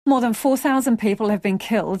More than 4,000 people have been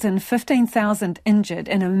killed and 15,000 injured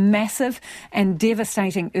in a massive and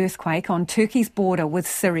devastating earthquake on Turkey's border with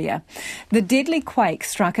Syria. The deadly quake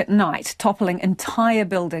struck at night, toppling entire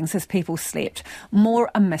buildings as people slept. More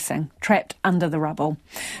are missing, trapped under the rubble.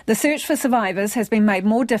 The search for survivors has been made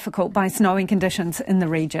more difficult by snowing conditions in the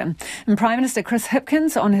region. And Prime Minister Chris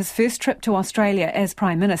Hipkins, on his first trip to Australia as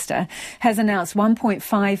Prime Minister, has announced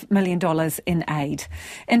 $1.5 million in aid.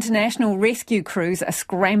 International rescue crews are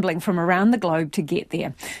scrambling from around the globe to get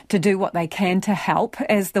there, to do what they can to help,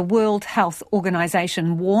 as the World Health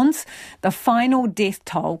Organization warns the final death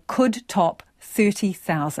toll could top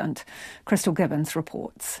 30,000. Crystal Gibbons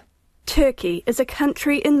reports. Turkey is a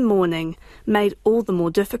country in mourning, made all the more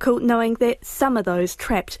difficult knowing that some of those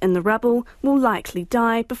trapped in the rubble will likely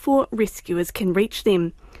die before rescuers can reach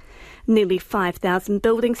them. Nearly 5,000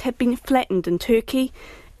 buildings have been flattened in Turkey.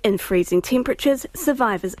 In freezing temperatures,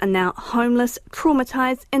 survivors are now homeless,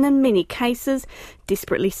 traumatised and in many cases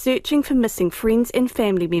desperately searching for missing friends and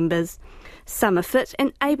family members. Some are fit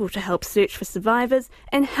and able to help search for survivors,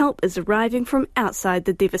 and help is arriving from outside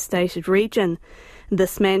the devastated region.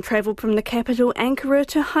 This man travelled from the capital Ankara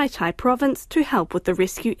to Hatay province to help with the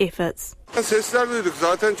rescue efforts.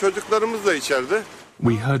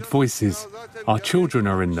 We heard voices. Our children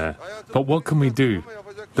are in there. But what can we do?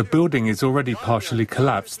 The building is already partially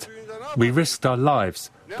collapsed. We risked our lives,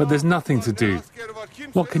 but there's nothing to do.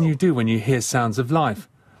 What can you do when you hear sounds of life?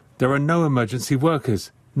 There are no emergency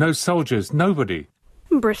workers, no soldiers, nobody.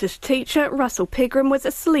 British teacher Russell Pegram was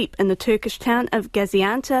asleep in the Turkish town of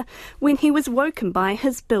Gaziantep when he was woken by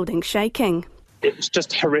his building shaking. It was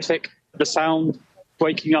just horrific. The sound,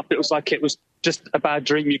 waking up, it was like it was just a bad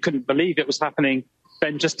dream. You couldn't believe it was happening.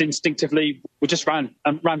 Then just instinctively, we just ran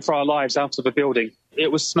for our lives out of the building.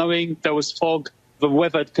 It was snowing, there was fog, the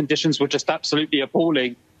weather conditions were just absolutely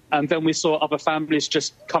appalling. And then we saw other families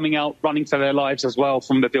just coming out, running for their lives as well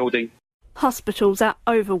from the building. Hospitals are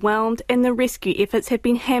overwhelmed and the rescue efforts have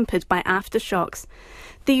been hampered by aftershocks.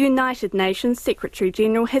 The United Nations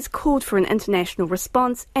Secretary-General has called for an international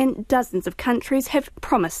response, and dozens of countries have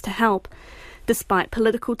promised to help. Despite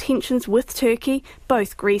political tensions with Turkey,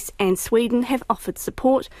 both Greece and Sweden have offered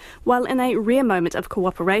support, while in a rare moment of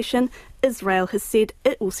cooperation, Israel has said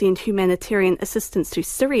it will send humanitarian assistance to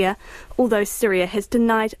Syria, although Syria has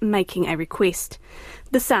denied making a request.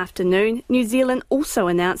 This afternoon, New Zealand also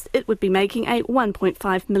announced it would be making a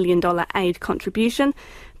 $1.5 million aid contribution.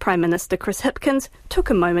 Prime Minister Chris Hipkins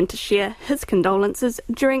took a moment to share his condolences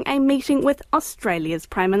during a meeting with Australia's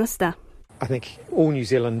Prime Minister. I think all New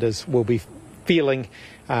Zealanders will be feeling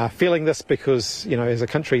this because, as a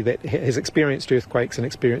country that has experienced earthquakes and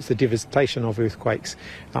experienced the devastation of earthquakes,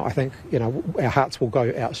 I think, our hearts will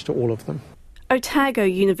go out to all of them. Otago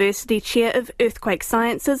University Chair of Earthquake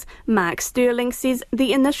Sciences, Mark Sterling, says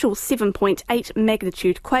the initial 7.8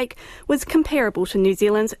 magnitude quake was comparable to New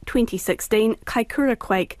Zealand's 2016 Kaikoura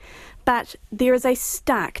quake, but there is a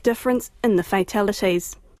stark difference in the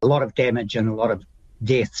fatalities. A lot of damage and a lot of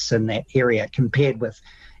deaths in that area compared with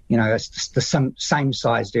it's the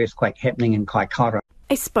same-sized earthquake happening in Kaikoura.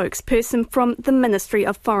 A spokesperson from the Ministry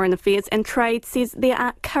of Foreign Affairs and Trade says there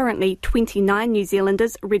are currently 29 New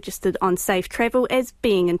Zealanders registered on safe travel as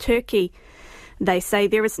being in Turkey. They say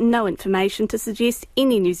there is no information to suggest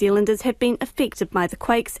any New Zealanders have been affected by the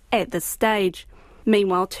quakes at this stage.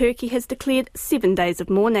 Meanwhile, Turkey has declared 7 days of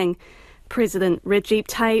mourning. President Recep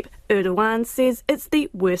Tayyip Erdogan says it's the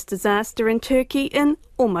worst disaster in Turkey in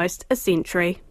almost a century.